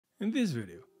In this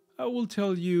video, I will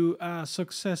tell you a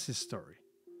success story.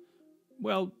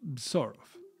 Well, sort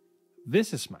of.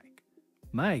 This is Mike.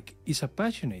 Mike is a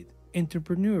passionate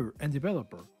entrepreneur and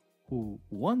developer who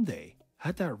one day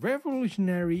had a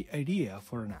revolutionary idea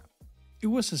for an app. It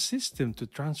was a system to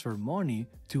transfer money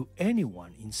to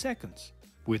anyone in seconds,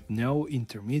 with no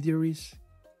intermediaries,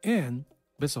 and,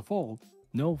 best of all,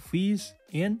 no fees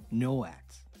and no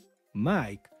ads.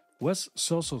 Mike was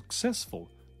so successful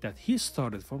that he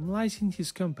started formalizing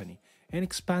his company and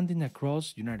expanding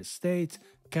across United States,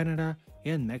 Canada,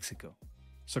 and Mexico.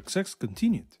 Success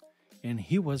continued, and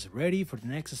he was ready for the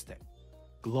next step: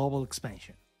 global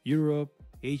expansion. Europe,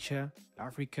 Asia,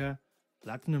 Africa,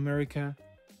 Latin America.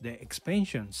 The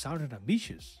expansion sounded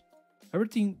ambitious.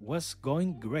 Everything was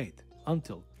going great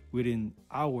until, within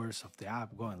hours of the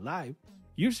app going live,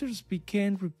 users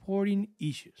began reporting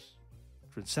issues.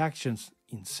 Transactions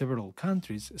in several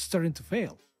countries started to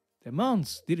fail. The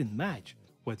amounts didn't match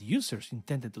what users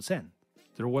intended to send.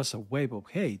 There was a wave of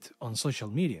hate on social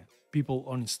media, people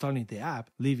uninstalling the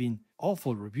app, leaving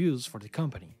awful reviews for the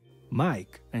company.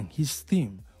 Mike and his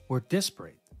team were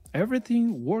desperate.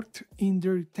 Everything worked in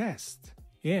their test.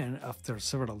 And after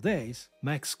several days,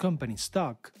 Mike's company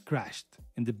stock crashed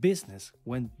and the business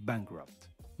went bankrupt.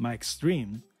 Mike's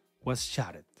dream was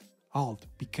shattered, all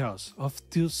because of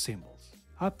two symbols,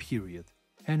 a period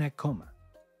and a comma.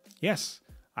 Yes,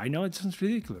 I know it sounds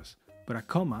ridiculous, but a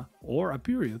comma or a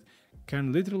period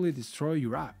can literally destroy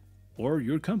your app or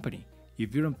your company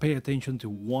if you don't pay attention to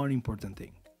one important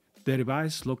thing: the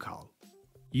device locale.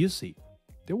 You see,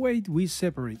 the way we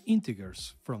separate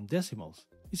integers from decimals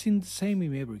is in the same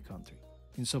in every country.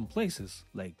 In some places,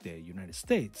 like the United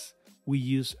States, we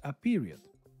use a period,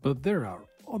 but there are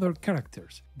other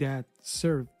characters that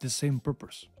serve the same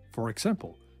purpose. For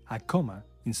example, a comma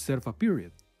instead of a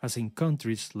period, as in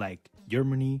countries like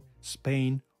Germany,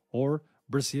 Spain, or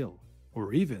Brazil,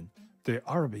 or even the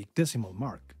Arabic decimal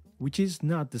mark, which is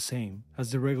not the same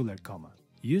as the regular comma,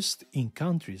 used in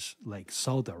countries like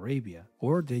Saudi Arabia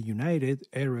or the United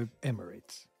Arab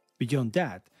Emirates. Beyond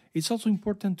that, it's also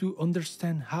important to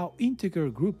understand how integer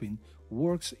grouping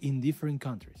works in different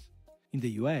countries. In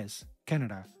the US,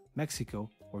 Canada, Mexico,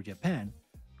 or Japan,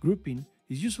 grouping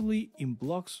is usually in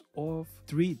blocks of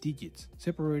 3 digits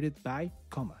separated by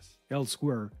commas.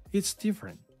 Elsewhere, it's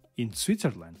different. In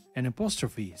Switzerland, an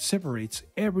apostrophe separates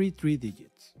every 3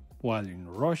 digits, while in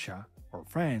Russia or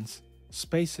France,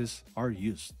 spaces are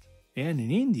used. And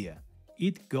in India,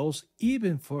 it goes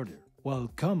even further.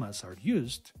 While commas are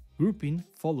used, grouping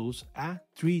follows a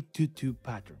 3-2-2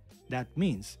 pattern. That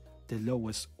means the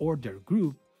lowest order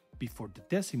group before the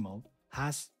decimal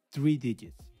has 3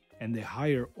 digits, and the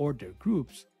higher order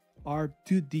groups are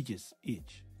 2 digits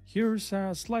each. Here's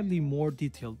a slightly more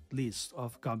detailed list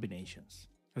of combinations.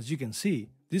 As you can see,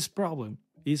 this problem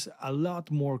is a lot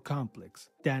more complex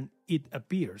than it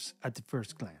appears at the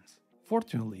first glance.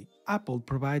 Fortunately, Apple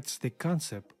provides the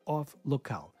concept of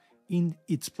locale in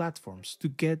its platforms to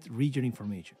get region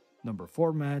information, number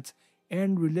formats,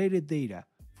 and related data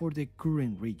for the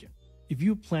current region. If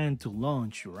you plan to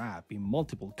launch your app in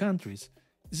multiple countries,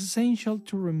 it's essential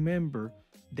to remember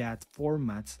that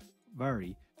formats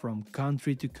vary from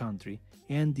country to country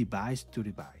and device to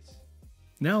device.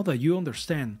 Now that you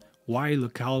understand why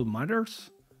locale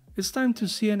matters, it's time to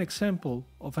see an example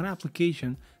of an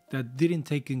application that didn't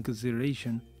take in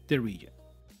consideration the region.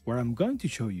 What I'm going to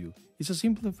show you is a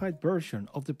simplified version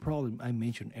of the problem I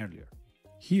mentioned earlier.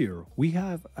 Here we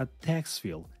have a text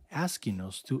field asking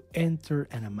us to enter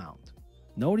an amount.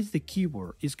 Notice the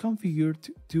keyboard is configured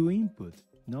to input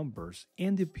numbers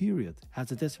and the period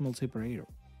has a decimal separator.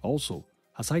 Also,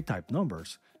 as I type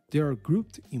numbers, they are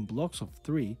grouped in blocks of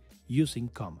 3 using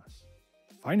commas.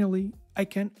 Finally, I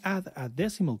can add a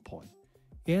decimal point,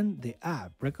 and the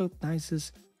app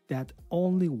recognizes that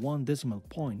only one decimal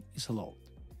point is allowed.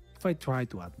 If I try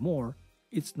to add more,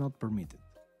 it's not permitted.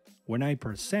 When I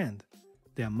press send,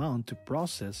 the amount to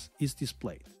process is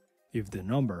displayed. If the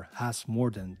number has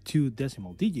more than 2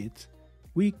 decimal digits,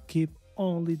 we keep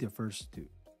only the first 2.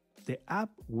 The app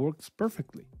works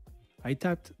perfectly. I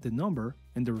typed the number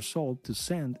and the result to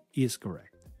send is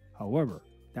correct. However,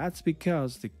 that's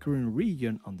because the current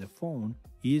region on the phone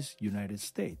is United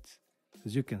States,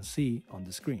 as you can see on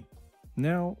the screen.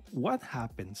 Now, what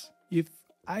happens if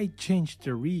I change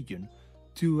the region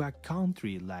to a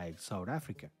country like South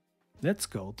Africa? Let's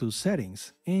go to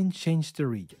Settings and change the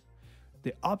region.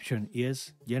 The option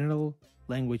is General,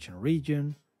 Language and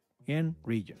Region, and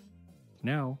Region.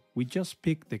 Now, we just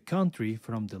pick the country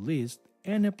from the list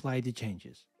and apply the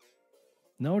changes.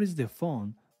 Notice the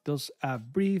phone does a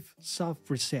brief soft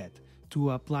reset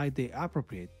to apply the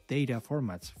appropriate data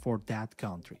formats for that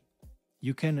country.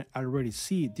 You can already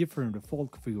see different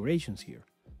default configurations here,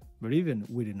 but even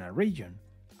within a region,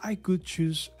 I could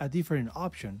choose a different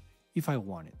option if I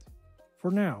wanted.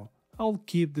 For now, I'll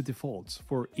keep the defaults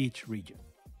for each region.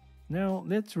 Now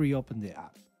let's reopen the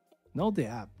app. Now the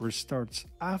app restarts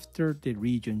after the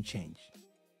region change.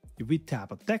 If we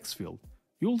tap a text field,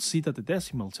 you'll see that the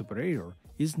decimal separator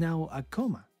is now a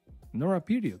comma, nor a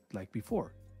period like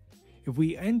before. If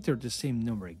we enter the same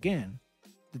number again,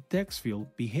 the text field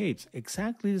behaves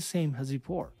exactly the same as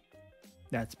before.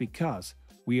 That's because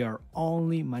we are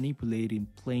only manipulating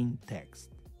plain text.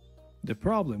 The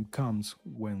problem comes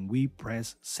when we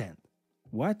press send.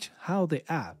 Watch how the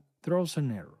app throws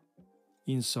an error.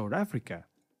 In South Africa,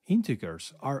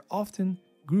 integers are often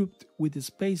grouped with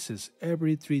spaces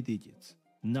every 3 digits,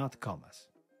 not commas.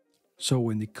 So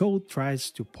when the code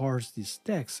tries to parse this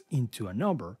text into a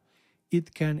number,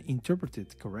 it can interpret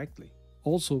it correctly.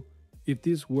 Also, if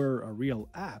this were a real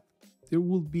app, there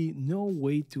would be no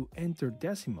way to enter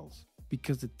decimals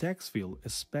because the text field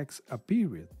expects a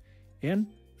period and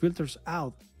filters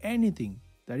out anything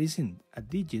that isn't a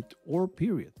digit or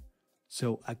period,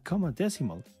 so a comma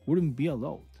decimal wouldn't be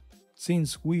allowed.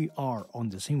 Since we are on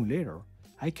the simulator,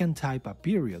 I can type a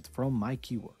period from my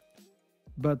keyboard.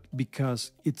 But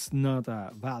because it's not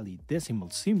a valid decimal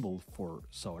symbol for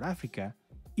South Africa,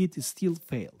 it still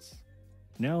fails.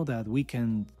 Now that we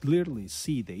can clearly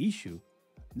see the issue,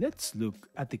 let's look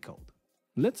at the code.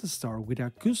 Let's start with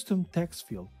a custom text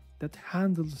field that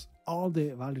handles all the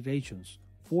validations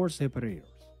for separators.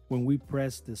 When we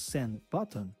press the send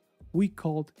button, we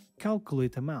call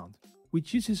calculateAmount,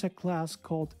 which uses a class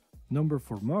called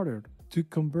NumberFormatter to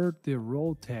convert the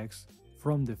raw text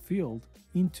from the field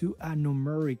into a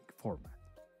numeric format.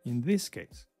 In this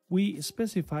case, we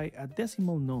specify a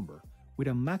decimal number with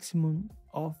a maximum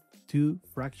of 2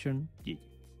 fraction digits.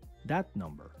 That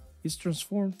number is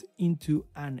transformed into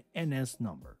an NS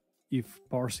number. If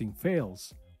parsing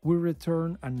fails, we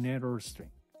return an error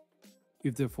string.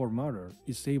 If the formatter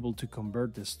is able to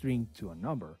convert the string to a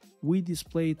number, we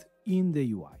display it in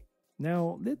the UI.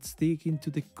 Now let's dig into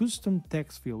the custom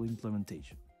text field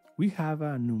implementation. We have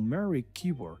a numeric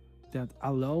keyboard that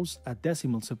allows a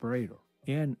decimal separator,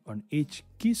 and on each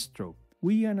keystroke,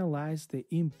 we analyze the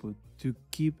input to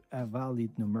keep a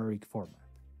valid numeric format.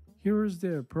 Here's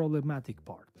the problematic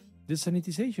part. The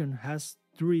sanitization has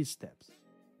 3 steps.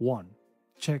 1.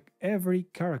 Check every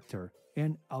character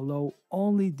and allow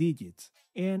only digits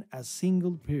and a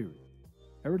single period.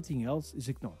 Everything else is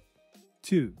ignored.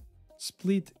 2.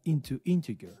 Split into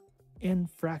integer and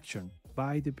fraction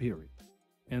by the period.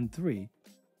 And 3.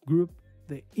 Group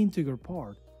the integer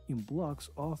part in blocks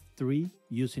of 3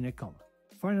 using a comma.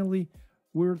 Finally,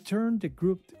 we return the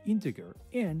grouped integer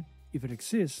and, if it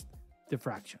exists, the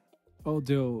fraction.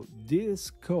 Although this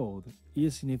code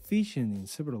is inefficient in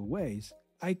several ways,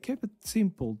 I kept it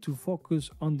simple to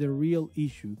focus on the real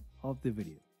issue of the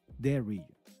video, the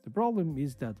region. The problem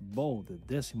is that both the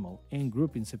decimal and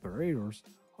grouping separators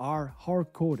are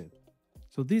hard-coded,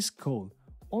 so this code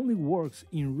only works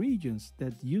in regions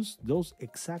that use those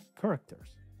exact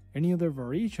characters. Any other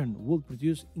variation will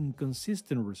produce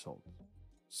inconsistent results.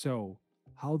 So,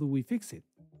 how do we fix it?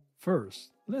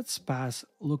 First, let's pass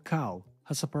locale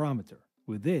as a parameter.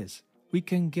 With this, we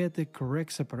can get the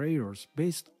correct separators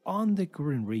based on the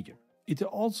current region. It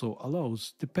also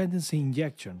allows dependency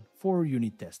injection for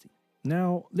unit testing.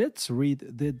 Now, let's read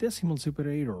the decimal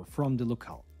separator from the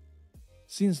locale.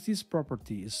 Since this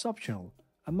property is optional,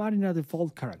 I'm adding a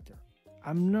default character.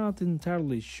 I'm not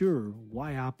entirely sure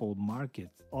why Apple marked it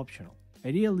optional.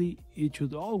 Ideally, it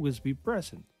should always be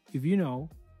present. If you know,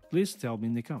 please tell me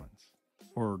in the comments.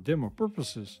 For demo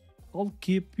purposes, I'll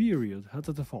keep period as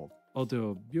a default,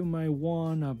 although you might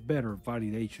want a better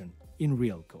validation in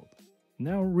real code.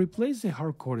 Now replace the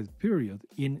hard-coded period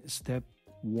in step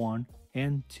 1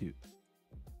 and 2.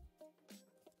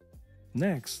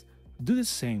 Next, do the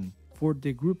same for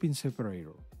the grouping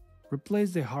separator.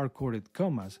 Replace the hard-coded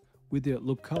commas with the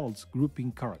locale's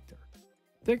grouping character.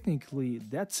 Technically,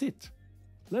 that's it.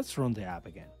 Let's run the app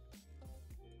again.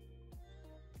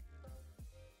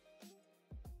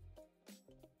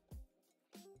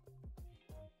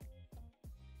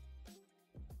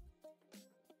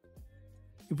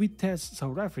 If we test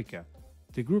South Africa,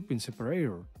 the grouping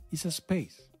separator is a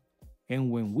space,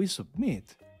 and when we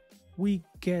submit, we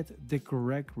get the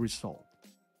correct result.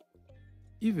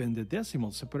 Even the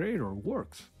decimal separator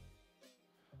works.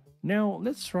 Now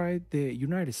let's try the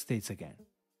United States again.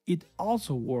 It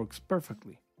also works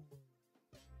perfectly.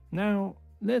 Now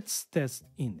let's test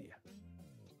India.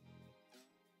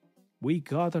 We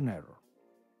got an error.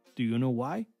 Do you know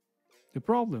why? The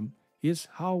problem is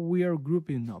how we are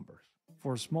grouping numbers.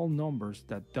 For small numbers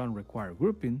that don't require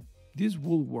grouping, this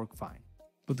will work fine.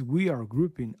 But we are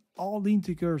grouping all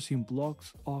integers in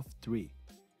blocks of 3.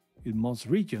 In most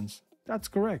regions, that's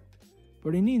correct.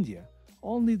 But in India,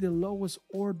 only the lowest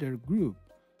order group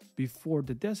before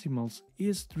the decimals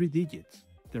is 3 digits.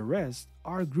 The rest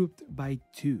are grouped by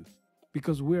 2.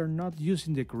 Because we are not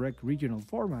using the correct regional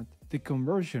format, the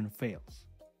conversion fails.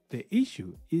 The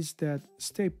issue is that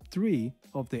step 3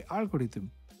 of the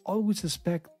algorithm always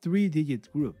expects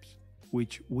 3-digit groups,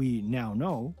 which we now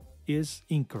know is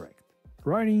incorrect.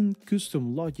 Writing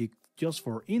custom logic just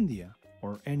for India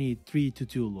or any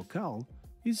 3-to-2 locale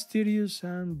is tedious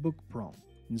and bug-prone.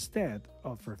 Instead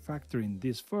of refactoring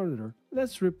this further,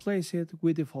 let's replace it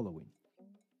with the following.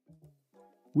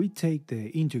 We take the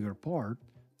integer part,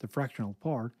 the fractional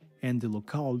part, and the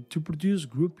locale to produce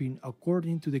grouping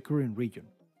according to the current region.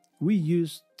 We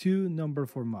use 2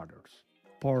 NumberFormatters.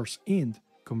 Parse_int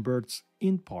converts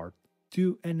int part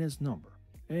to ns number,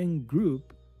 and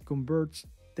group converts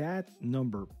that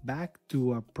number back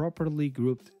to a properly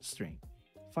grouped string.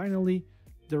 Finally,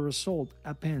 the result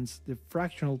appends the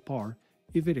fractional part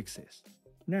if it exists.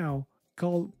 Now,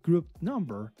 call grouped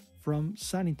number from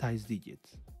sanitized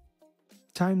digits.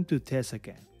 Time to test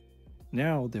again.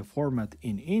 Now the format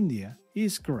in India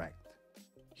is correct.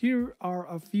 Here are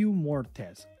a few more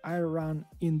tests I ran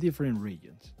in different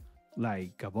regions,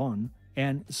 like Gabon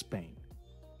and Spain.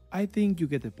 I think you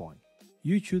get the point.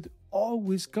 You should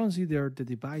always consider the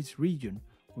device region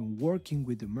when working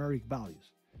with numeric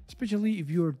values, especially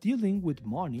if you are dealing with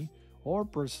money or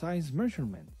precise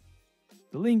measurement.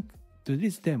 The link to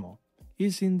this demo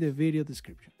is in the video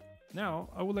description. Now,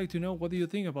 I would like to know, what do you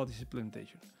think about this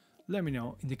implementation? Let me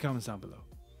know in the comments down below.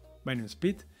 My name is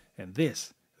Pete, and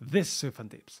this is Swift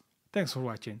and Tips. Thanks for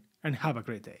watching, and have a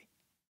great day.